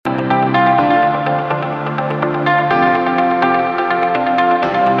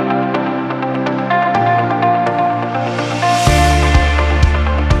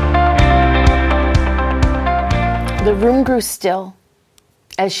ground grew still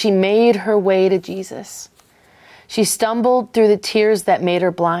as she made her way to Jesus. She stumbled through the tears that made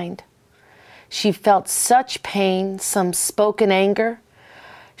her blind. She felt such pain, some spoke in anger.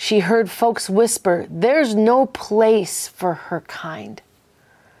 She heard folks whisper, "There's no place for her kind."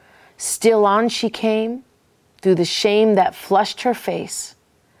 Still on she came, through the shame that flushed her face,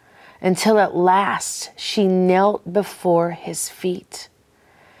 until at last she knelt before his feet.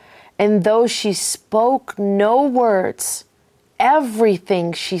 And though she spoke no words,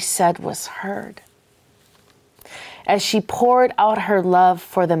 everything she said was heard. As she poured out her love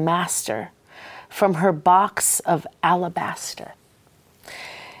for the Master from her box of alabaster.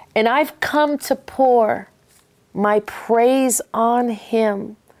 And I've come to pour my praise on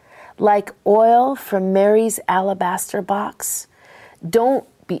him like oil from Mary's alabaster box. Don't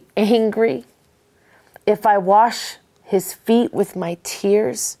be angry if I wash his feet with my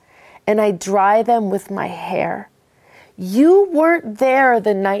tears and I dry them with my hair. You weren't there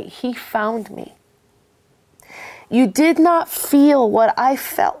the night he found me. You did not feel what I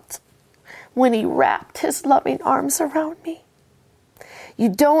felt when he wrapped his loving arms around me. You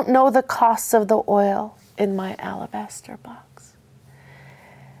don't know the cost of the oil in my alabaster box.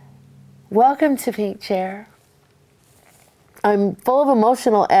 Welcome to Pink Chair. I'm full of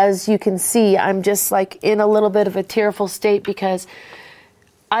emotional, as you can see. I'm just like in a little bit of a tearful state because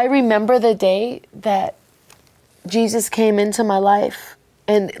I remember the day that Jesus came into my life,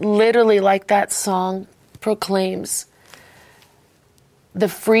 and literally, like that song proclaims, the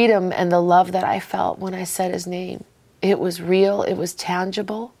freedom and the love that I felt when I said his name. It was real, it was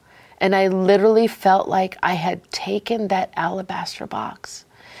tangible, and I literally felt like I had taken that alabaster box.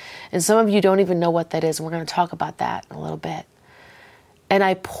 And some of you don't even know what that is, and we're going to talk about that in a little bit. And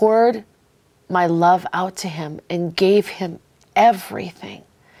I poured my love out to him and gave him everything.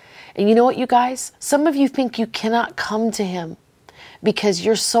 And you know what, you guys? Some of you think you cannot come to him because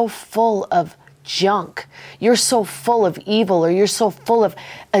you're so full of junk. You're so full of evil, or you're so full of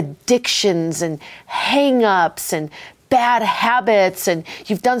addictions and hang-ups and bad habits, and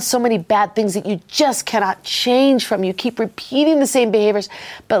you've done so many bad things that you just cannot change from. You keep repeating the same behaviors.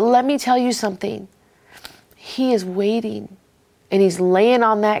 But let me tell you something. He is waiting, and he's laying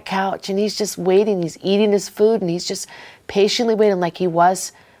on that couch, and he's just waiting. He's eating his food, and he's just patiently waiting, like he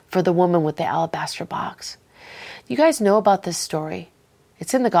was for the woman with the alabaster box. You guys know about this story.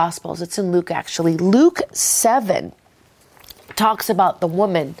 It's in the Gospels. It's in Luke, actually. Luke 7 talks about the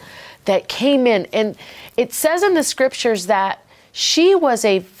woman that came in. And it says in the scriptures that she was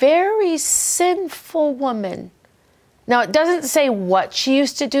a very sinful woman. Now, it doesn't say what she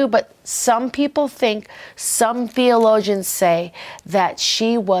used to do, but some people think, some theologians say that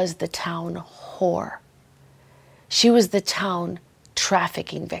she was the town whore. She was the town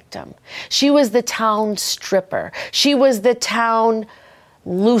trafficking victim. She was the town stripper. She was the town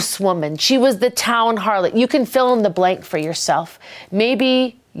loose woman. She was the town harlot. You can fill in the blank for yourself.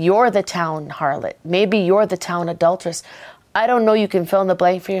 Maybe you're the town harlot. Maybe you're the town adulteress. I don't know. You can fill in the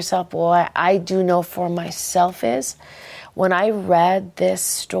blank for yourself. Boy, I do know for myself is when I read this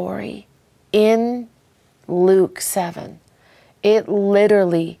story in Luke 7, it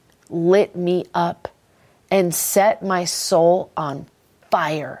literally lit me up and set my soul on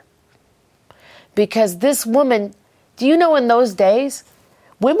fire. Because this woman, do you know in those days,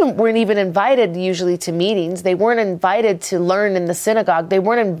 women weren't even invited usually to meetings. They weren't invited to learn in the synagogue. They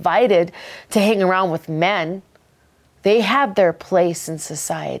weren't invited to hang around with men. They had their place in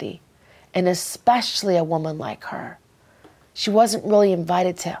society, and especially a woman like her. She wasn't really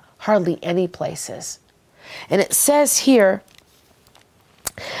invited to hardly any places. And it says here,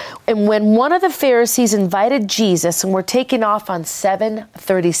 and when one of the Pharisees invited Jesus, and we're taking off on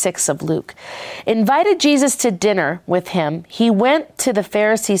 7:36 of Luke, invited Jesus to dinner with him, he went to the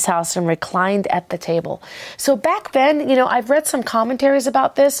Pharisee's house and reclined at the table. So back then, I've read some commentaries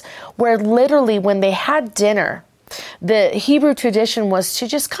about this, where literally when they had dinner, the Hebrew tradition was to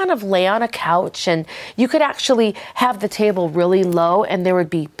just kind of lay on a couch, and you could actually have the table really low, and there would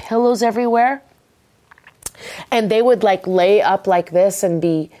be pillows everywhere. And they would lay up like this and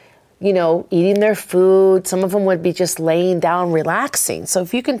be, eating their food. Some of them would be just laying down, relaxing. So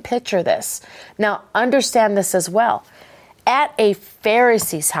if you can picture this. Now, understand this as well. At a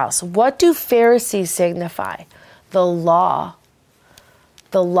Pharisee's house, what do Pharisees signify? The law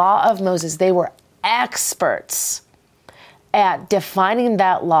of Moses. They were experts at defining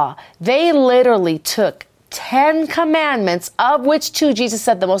that law. They literally took 10 commandments, of which 2, Jesus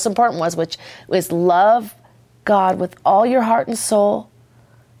said the most important which was love God with all your heart and soul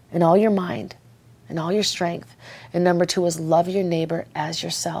and all your mind and all your strength. And number 2 is love your neighbor as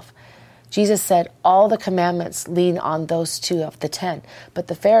yourself. Jesus said all the commandments lean on those 2 of the 10. But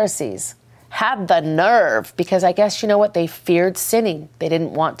the Pharisees had the nerve, because I guess, you know what? They feared sinning. They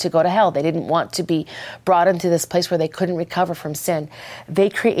didn't want to go to hell. They didn't want to be brought into this place where they couldn't recover from sin. They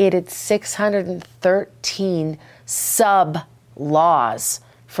created 613 sub-laws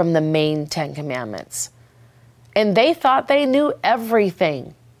from the main 10 commandments. And they thought they knew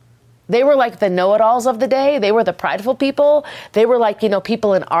everything. They were like the know-it-alls of the day. They were the prideful people. They were like,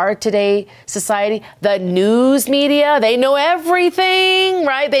 people in our today society, the news media. They know everything,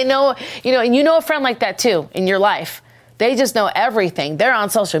 right? They know, and you know a friend like that too in your life. They just know everything. They're on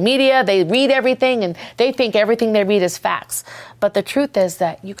social media. They read everything, and they think everything they read is facts. But the truth is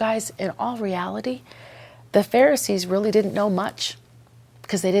that, you guys, in all reality, the Pharisees really didn't know much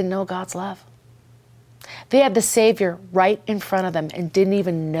because they didn't know God's love. They had the Savior right in front of them and didn't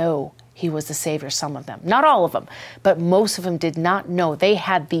even know He was the Savior, some of them. Not all of them, but most of them did not know. They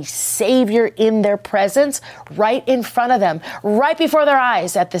had the Savior in their presence right in front of them, right before their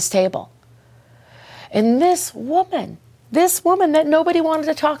eyes at this table. And this woman that nobody wanted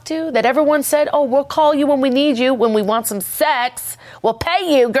to talk to, that everyone said, oh, we'll call you when we need you, when we want some sex, we'll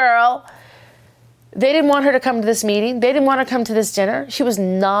pay you, girl. They didn't want her to come to this meeting. They didn't want her to come to this dinner. She was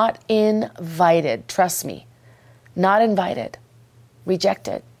not invited. Trust me, not invited,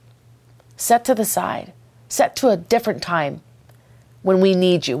 rejected, set to the side, set to a different time. When we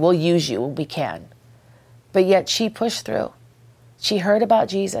need you, we'll use you when we can. But yet she pushed through. She heard about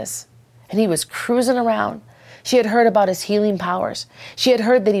Jesus, and He was cruising around. She had heard about His healing powers. She had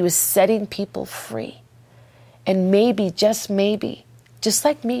heard that He was setting people free. And maybe, just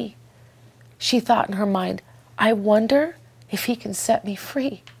like me, she thought in her mind, I wonder if He can set me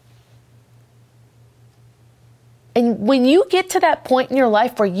free. And when you get to that point in your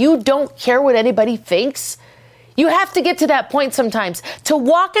life where you don't care what anybody thinks, you have to get to that point sometimes to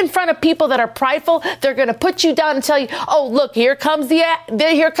walk in front of people that are prideful. They're going to put you down and tell you, oh, look, here comes the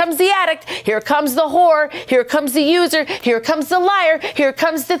addict. Here comes the whore. Here comes the user. Here comes the liar. Here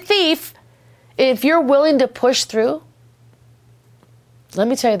comes the thief. If you're willing to push through, let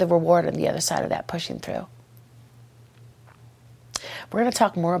me tell you the reward on the other side of that pushing through. We're going to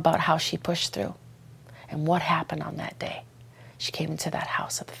talk more about how she pushed through and what happened on that day. She came into that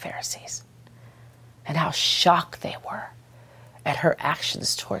house of the Pharisees and how shocked they were at her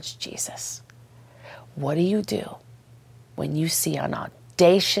actions towards Jesus. What do you do when you see an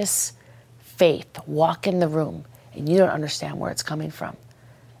audacious faith walk in the room and you don't understand where it's coming from?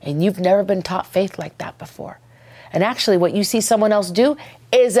 And you've never been taught faith like that before. And actually what you see someone else do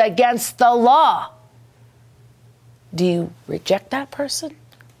is against the law. Do you reject that person?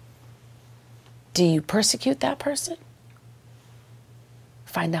 Do you persecute that person?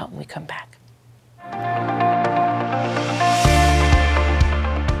 Find out when we come back.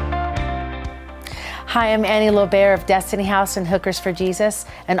 Hi, I'm Annie Lobert of Destiny House and Hookers for Jesus.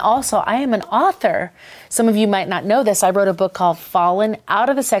 And also, I am an author. Some of you might not know this. I wrote a book called Fallen Out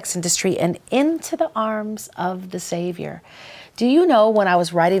of the Sex Industry and Into the Arms of the Savior. Do you know when I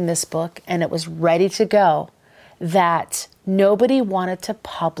was writing this book and it was ready to go that nobody wanted to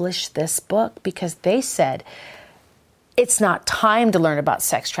publish this book because they said, it's not time to learn about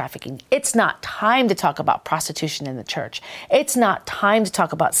sex trafficking. It's not time to talk about prostitution in the church. It's not time to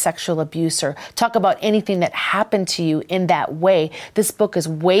talk about sexual abuse or talk about anything that happened to you in that way. This book is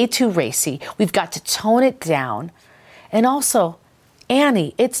way too racy. We've got to tone it down. And also,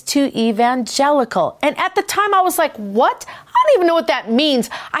 Annie, it's too evangelical. And at the time I was like, what? I don't even know what that means.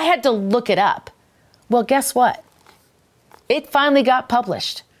 I had to look it up. Well, guess what? It finally got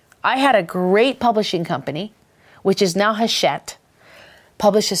published. I had a great publishing company, which is now Hachette,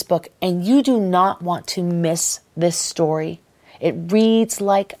 publish this book, and you do not want to miss this story. It reads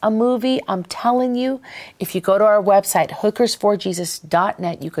like a movie. I'm telling you, if you go to our website,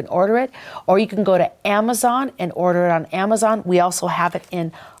 hookersforjesus.net, you can order it, or you can go to Amazon and order it on Amazon. We also have it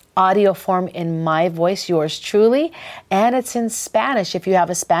in audio form in my voice, yours truly, and it's in Spanish. If you have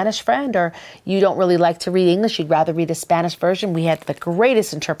a Spanish friend or you don't really like to read English, you'd rather read a Spanish version, we had the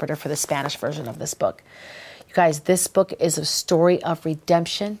greatest interpreter for the Spanish version of this book. You guys, this book is a story of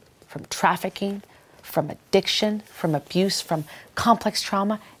redemption from trafficking, from addiction, from abuse, from complex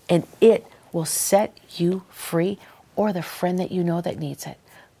trauma, and it will set you free or the friend that you know that needs it.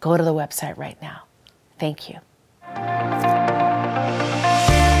 Go to the website right now. Thank you.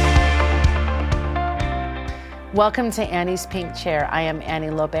 Welcome to Annie's Pink Chair. I am Annie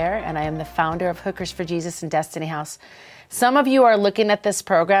Lobert, and I am the founder of Hookers for Jesus and Destiny House. Some of you are looking at this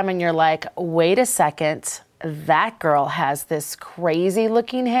program and you're like, wait a second. That girl has this crazy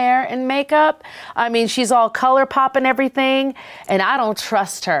looking hair and makeup. I mean, she's all color pop and everything, and I don't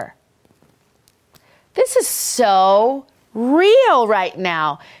trust her. This is so real right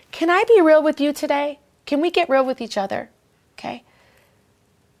now. Can I be real with you today? Can we get real with each other? Okay?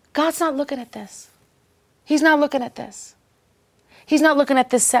 God's not looking at this. He's not looking at this. He's not looking at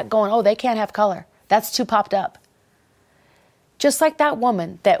this set going, oh, they can't have color. That's too popped up. Just like that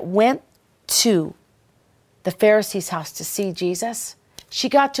woman that went to the Pharisee's house to see Jesus, she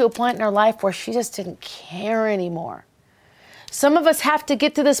got to a point in her life where she just didn't care anymore. Some of us have to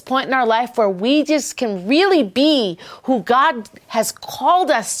get to this point in our life where we just can really be who God has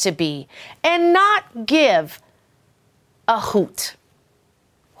called us to be and not give a hoot.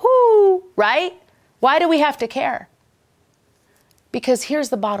 Whoo, right? Why do we have to care? Because here's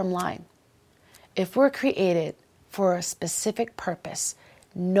the bottom line. If we're created for a specific purpose,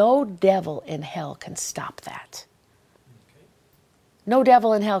 no devil in hell can stop that. No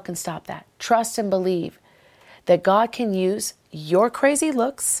devil in hell can stop that. Trust and believe that God can use your crazy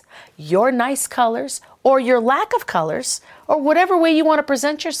looks, your nice colors, or your lack of colors, or whatever way you want to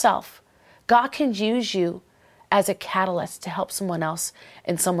present yourself. God can use you as a catalyst to help someone else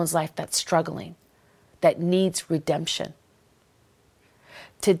in someone's life that's struggling, that needs redemption.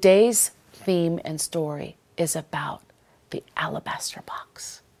 Today's theme and story is about the alabaster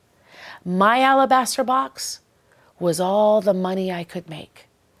box. My alabaster box was all the money I could make.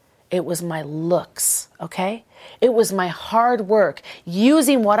 It was my looks, okay? It was my hard work,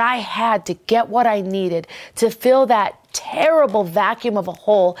 using what I had to get what I needed to fill that terrible vacuum of a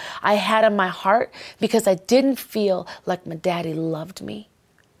hole I had in my heart because I didn't feel like my daddy loved me.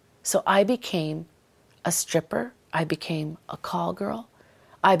 So I became a stripper. I became a call girl.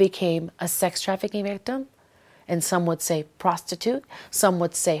 I became a sex trafficking victim. And some would say prostitute. Some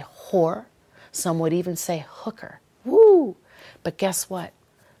would say whore. Some would even say hooker. Woo! But guess what?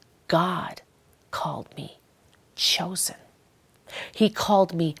 God called me chosen. He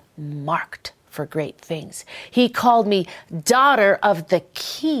called me marked for great things. He called me daughter of the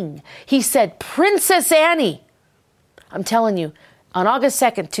King. He said, Princess Annie. I'm telling you, on August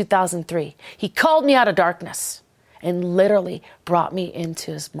 2nd, 2003, he called me out of darkness and literally brought me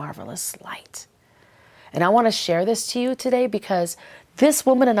into his marvelous light. And I want to share this to you today because this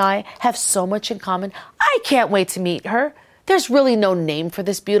woman and I have so much in common. I can't wait to meet her. There's really no name for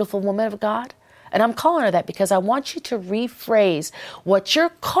this beautiful woman of God. And I'm calling her that because I want you to rephrase what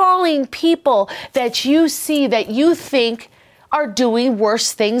you're calling people that you see that you think are doing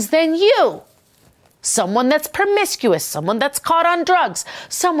worse things than you. Someone that's promiscuous, someone that's caught on drugs,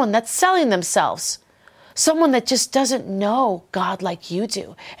 someone that's selling themselves, someone that just doesn't know God like you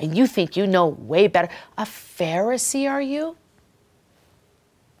do, and you think you know way better. A Pharisee, are you?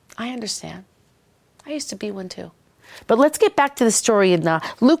 I understand. I used to be one too. But let's get back to the story in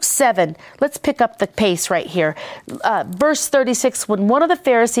Luke 7. Let's pick up the pace right here. Verse 36, when one of the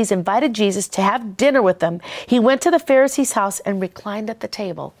Pharisees invited Jesus to have dinner with them, he went to the Pharisee's house and reclined at the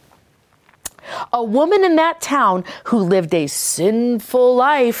table. A woman in that town who lived a sinful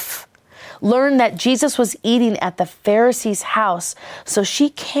life learned that Jesus was eating at the Pharisee's house, so she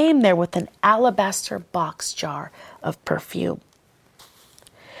came there with an alabaster box jar of perfume.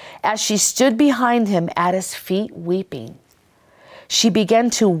 As she stood behind him at his feet weeping, she began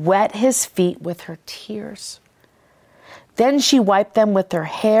to wet his feet with her tears. Then she wiped them with her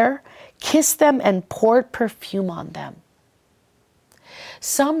hair, kissed them, and poured perfume on them.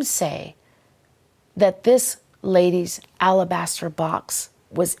 Some say that this lady's alabaster box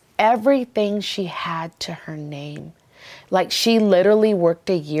was everything she had to her name. Like she literally worked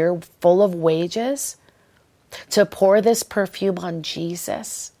a year full of wages to pour this perfume on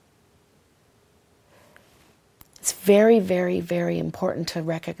Jesus. It's very, very, very important to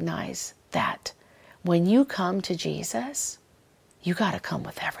recognize that when you come to Jesus, you got to come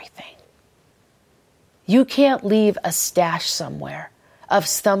with everything. You can't leave a stash somewhere of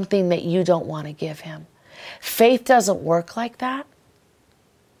something that you don't want to give him. Faith doesn't work like that.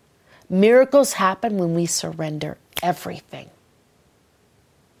 Miracles happen when we surrender everything.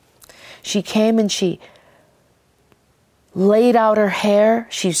 She came and she laid out her hair.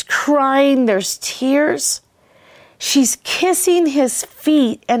 She's crying. There's tears. She's kissing his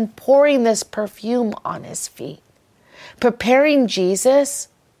feet and pouring this perfume on his feet, preparing Jesus,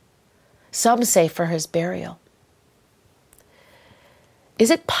 some say, for his burial.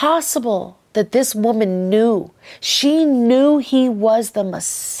 Is it possible that this woman knew, she knew he was the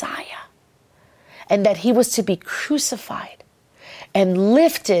Messiah and that he was to be crucified and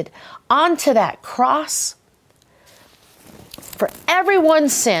lifted onto that cross for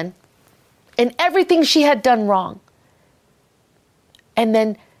everyone's sin and everything she had done wrong? And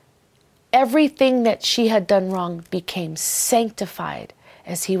then everything that she had done wrong became sanctified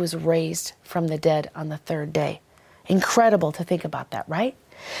as he was raised from the dead on the third day. Incredible to think about that, right?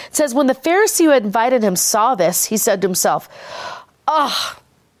 It says, when the Pharisee who had invited him saw this, he said to himself,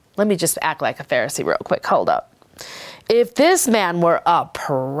 let me just act like a Pharisee real quick. Hold up. If this man were a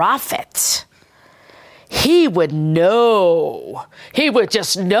prophet, he would know. He would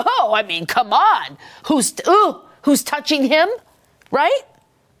just know. I mean, come on. Who's touching him, right?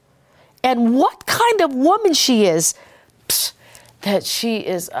 And what kind of woman she is, that she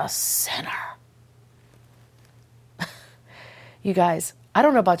is a sinner. You guys, I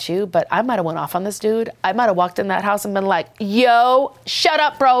don't know about you, but I might have went off on this dude. I might have walked in that house and been like, yo, shut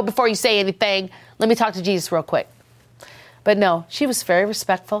up, bro, before you say anything. Let me talk to Jesus real quick. But no, she was very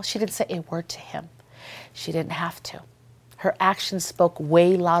respectful. She didn't say a word to him. She didn't have to. Her actions spoke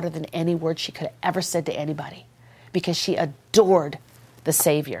way louder than any word she could have ever said to anybody, because she adored the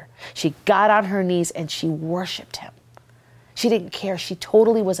Savior. She got on her knees and she worshiped him. She didn't care. She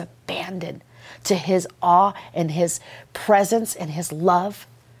totally was abandoned to his awe and his presence and his love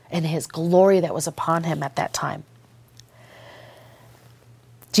and his glory that was upon him at that time.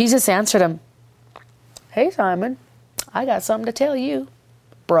 Jesus answered him, hey, Simon, I got something to tell you,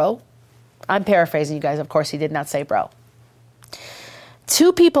 bro. I'm paraphrasing, you guys. Of course, he did not say bro.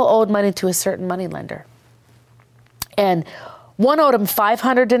 2 people owed money to a certain moneylender. And one owed him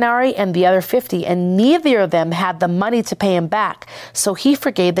 500 denarii and the other 50, and neither of them had the money to pay him back. So he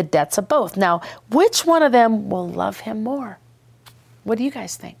forgave the debts of both. Now, which one of them will love him more? What do you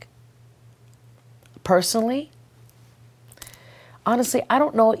guys think? Personally, honestly, I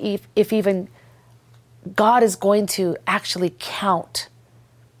don't know if even God is going to actually count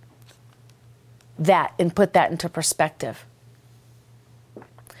that and put that into perspective.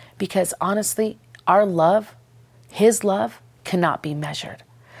 Because honestly, our love, his love, cannot be measured.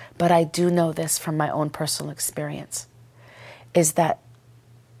 But I do know this from my own personal experience, is that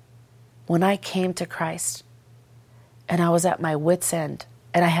when I came to Christ and I was at my wit's end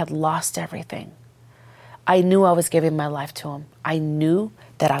and I had lost everything, I knew I was giving my life to him. I knew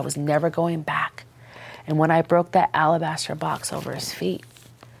that I was never going back. And when I broke that alabaster box over his feet,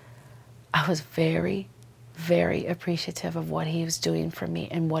 I was very, very appreciative of what he was doing for me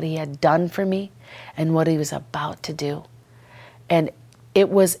and what he had done for me and what he was about to do. And it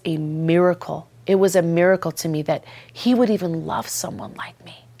was a miracle. It was a miracle to me that he would even love someone like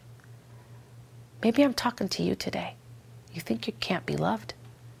me. Maybe I'm talking to you today. You think you can't be loved.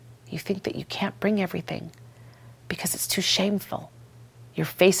 You think that you can't bring everything because it's too shameful. Your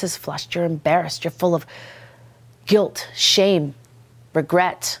face is flushed. You're embarrassed. You're full of guilt, shame,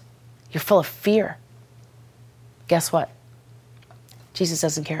 regret. You're full of fear. Guess what? Jesus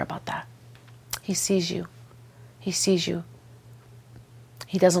doesn't care about that. He sees you. He sees you.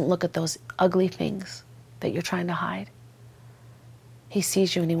 He doesn't look at those ugly things that you're trying to hide. He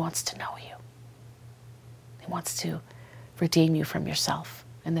sees you and he wants to know you. He wants to redeem you from yourself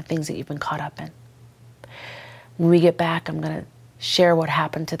and the things that you've been caught up in. When we get back, I'm going to share what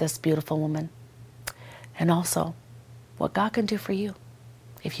happened to this beautiful woman and also what God can do for you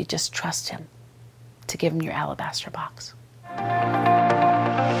if you just trust him to give him your alabaster box.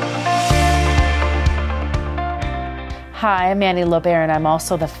 Hi, I'm Annie Lobert, and I'm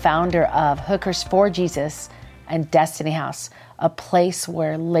also the founder of Hookers for Jesus and Destiny House, a place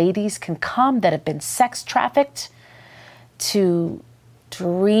where ladies can come that have been sex trafficked to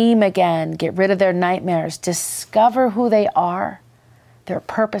dream again, get rid of their nightmares, discover who they are, their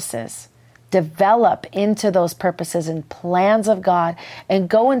purposes, develop into those purposes and plans of God, and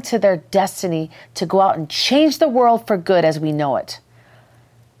go into their destiny to go out and change the world for good as we know it.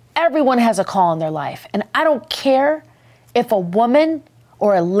 Everyone has a call in their life, and I don't care if a woman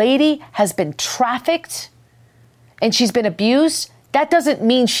or a lady has been trafficked and she's been abused. That doesn't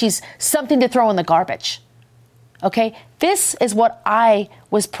mean she's something to throw in the garbage. Okay? This is what I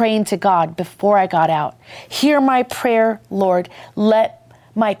was praying to God before I got out. Hear my prayer, Lord. Let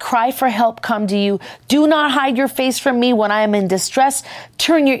my cry for help come to you. Do not hide your face from me when I am in distress.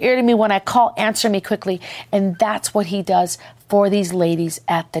 Turn your ear to me when I call. Answer me quickly. And that's what he does for these ladies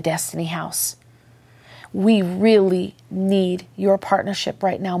at the Destiny House. We really need your partnership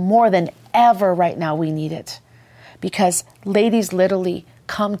right now. More than ever right now, we need it. Because ladies literally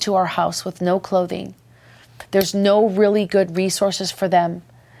come to our house with no clothing. There's no really good resources for them.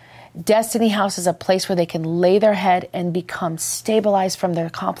 Destiny House is a place where they can lay their head and become stabilized from their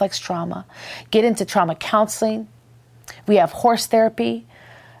complex trauma, get into trauma counseling. We have horse therapy.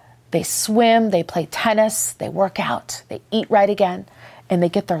 They swim, they play tennis, they work out, they eat right again. and they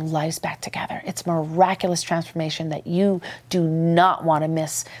get their lives back together. It's miraculous transformation that you do not want to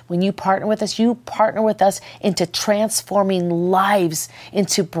miss. When you partner with us, you partner with us into transforming lives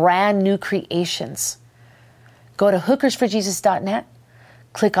into brand new creations. Go to hookersforjesus.net,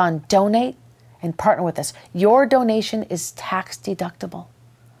 click on donate, and partner with us. Your donation is tax deductible,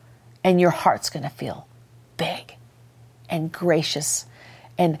 and your heart's going to feel big and gracious,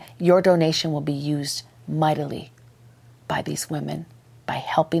 and your donation will be used mightily by these women by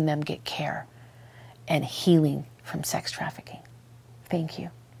helping them get care and healing from sex trafficking. Thank you.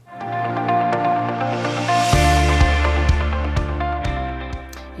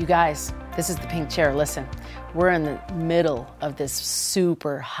 You guys, this is the pink chair. Listen, we're in the middle of this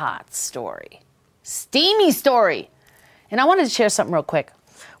super hot story, steamy story. And I wanted to share something real quick.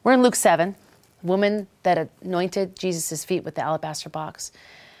 We're in Luke 7, woman that anointed Jesus' feet with the alabaster box.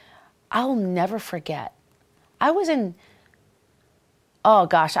 I'll never forget. I was in, oh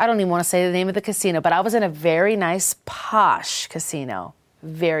gosh, I don't even want to say the name of the casino, but I was in a very nice, posh casino,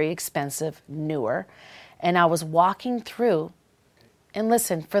 very expensive, newer. And I was walking through, and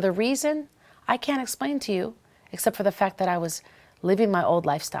listen, for the reason I can't explain to you, except for the fact that I was living my old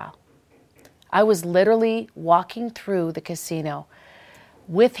lifestyle. I was literally walking through the casino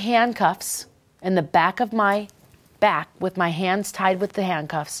with handcuffs in the back of my back, with my hands tied with the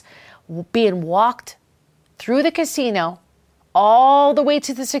handcuffs, being walked through the casino all the way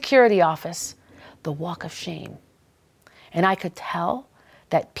to the security office, the walk of shame. And I could tell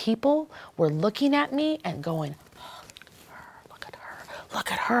that people were looking at me and going, look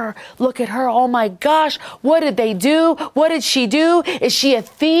at her, look at her. Oh my gosh, what did they do? What did she do? Is she a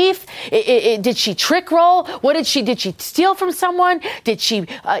thief? Did she trick roll? What did she steal from someone? Did she,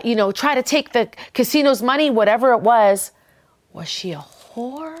 try to take the casino's money, whatever it was? Was she a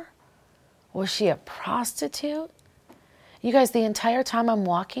whore? Was she a prostitute? You guys, the entire time I'm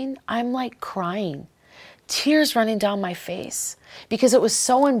walking, I'm like crying, tears running down my face, because it was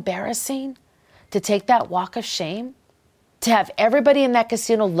so embarrassing to take that walk of shame, to have everybody in that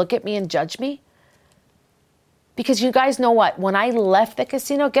casino look at me and judge me. Because you guys know what? When I left the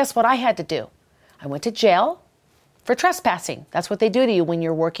casino, guess what I had to do? I went to jail for trespassing. That's what they do to you when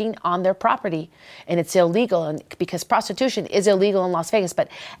you're working on their property, and it's illegal, and because prostitution is illegal in Las Vegas. But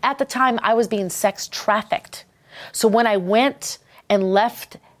at the time, I was being sex trafficked. So when I went and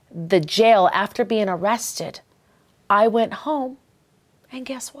left the jail after being arrested, I went home, and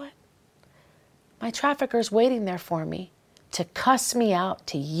guess what? My trafficker's waiting there for me to cuss me out,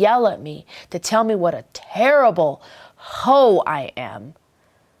 to yell at me, to tell me what a terrible hoe I am,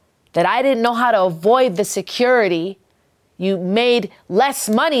 that I didn't know how to avoid the security. You made less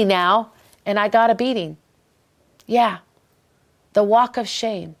money now, and I got a beating. Yeah, the walk of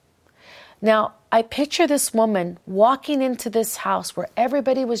shame. Now, I picture this woman walking into this house where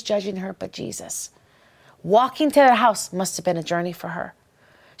everybody was judging her but Jesus. Walking to that house must have been a journey for her.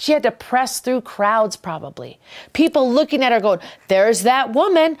 She had to press through crowds probably. People looking at her going, there's that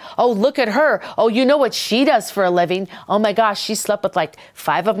woman. Oh, look at her. Oh, you know what she does for a living. Oh my gosh, she slept with like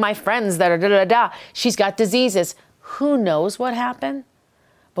 5 of my friends that are da-da-da. She's got diseases. Who knows what happened?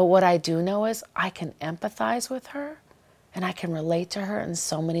 But what I do know is I can empathize with her and I can relate to her in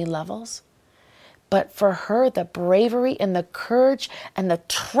so many levels. But for her, the bravery and the courage and the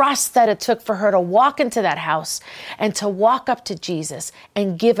trust that it took for her to walk into that house and to walk up to Jesus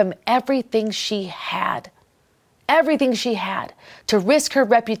and give him everything she had, to risk her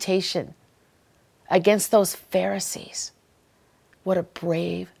reputation against those Pharisees. What a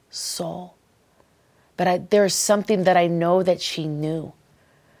brave soul. But there's something that I know that she knew.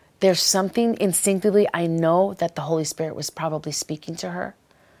 There's something instinctively I know that the Holy Spirit was probably speaking to her.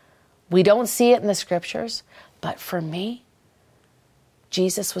 We don't see it in the scriptures, but for me,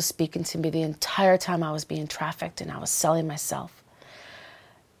 Jesus was speaking to me the entire time I was being trafficked and I was selling myself.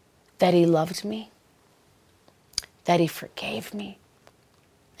 That he loved me, that he forgave me,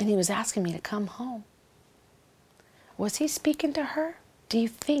 and he was asking me to come home. Was he speaking to her? Do you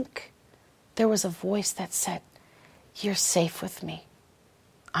think there was a voice that said, you're safe with me.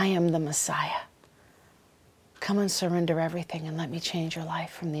 I am the Messiah. Come and surrender everything and let me change your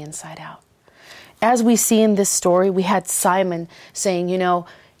life from the inside out. As we see in this story, we had Simon saying,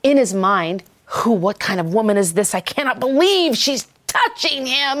 in his mind, what kind of woman is this? I cannot believe she's touching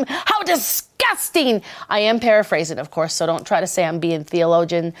him. How disgusting. I am paraphrasing, of course, so don't try to say I'm being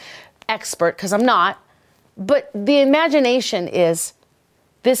theologian expert, because I'm not. But the imagination is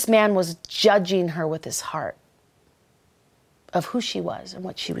this man was judging her with his heart of who she was and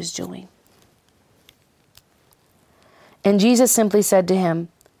what she was doing. And Jesus simply said to him,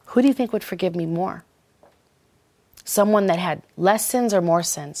 who do you think would forgive me more? Someone that had less sins or more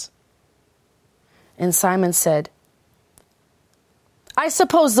sins? And Simon said, I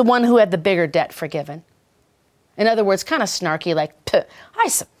suppose the one who had the bigger debt forgiven. In other words, kind of snarky, like, I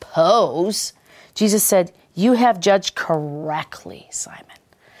suppose. Jesus said, you have judged correctly, Simon.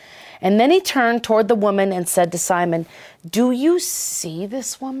 And then he turned toward the woman and said to Simon, do you see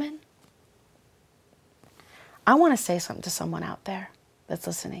this woman? I want to say something to someone out there that's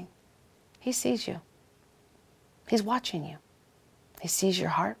listening. He sees you. He's watching you. He sees your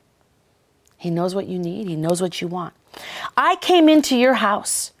heart. He knows what you need. He knows what you want. I came into your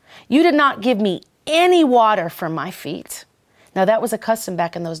house. You did not give me any water for my feet. Now that was a custom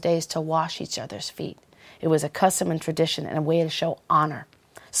back in those days to wash each other's feet. It was a custom and tradition and a way to show honor,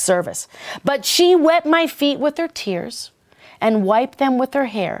 service. But she wet my feet with her tears and wiped them with her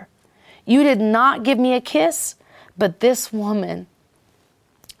hair. You did not give me a kiss, but this woman,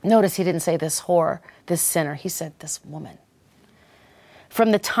 notice he didn't say this whore, this sinner. He said this woman,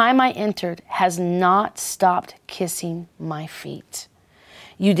 from the time I entered, has not stopped kissing my feet.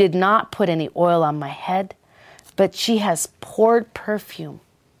 You did not put any oil on my head, but she has poured perfume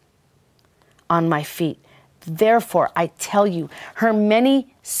on my feet. Therefore, I tell you, her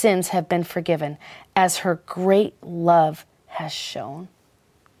many sins have been forgiven, as her great love has shown.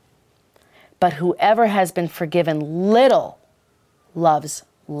 But whoever has been forgiven little loves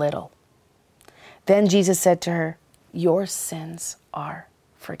little. Then Jesus said to her, your sins are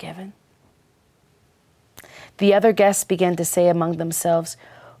forgiven. The other guests began to say among themselves,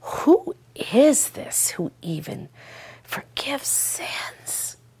 who is this who even forgives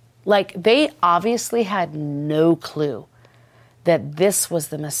sins? Like, they obviously had no clue that this was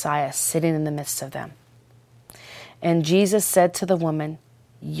the Messiah sitting in the midst of them. And Jesus said to the woman,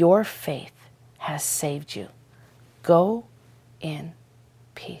 your faith has saved you. Go in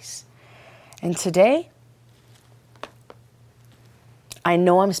peace. And today, I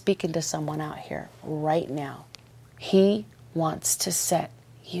know I'm speaking to someone out here right now. He wants to set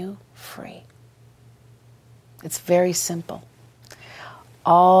you free. It's very simple.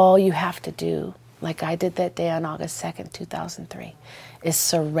 All you have to do, like I did that day on August 2nd, 2003, is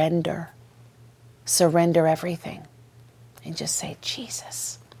surrender. Surrender everything. And just say,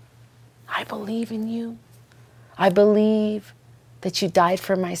 Jesus, I believe in you. I believe that you died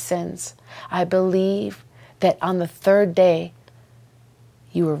for my sins. I believe that on the third day,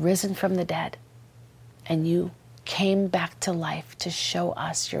 you were risen from the dead and you came back to life to show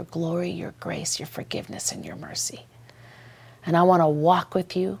us your glory, your grace, your forgiveness, and your mercy. And I want to walk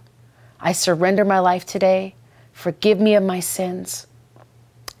with you. I surrender my life today. Forgive me of my sins.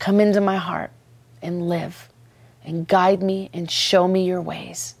 Come into my heart and live and guide me and show me your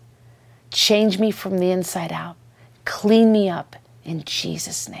ways. Change me from the inside out. Clean me up in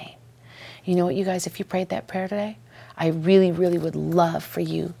Jesus' name. You know what, you guys, if you prayed that prayer today, I really, really would love for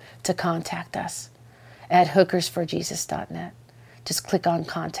you to contact us at hookersforjesus.net. Just click on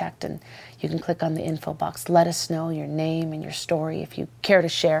contact and you can click on the info box. Let us know your name and your story if you care to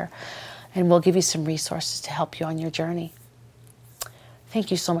share, and we'll give you some resources to help you on your journey.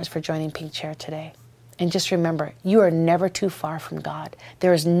 Thank you so much for joining Pink Chair today. And just remember, you are never too far from God.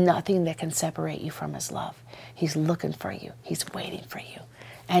 There is nothing that can separate you from His love. He's looking for you. He's waiting for you.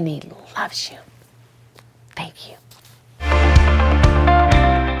 And He loves you. Thank you.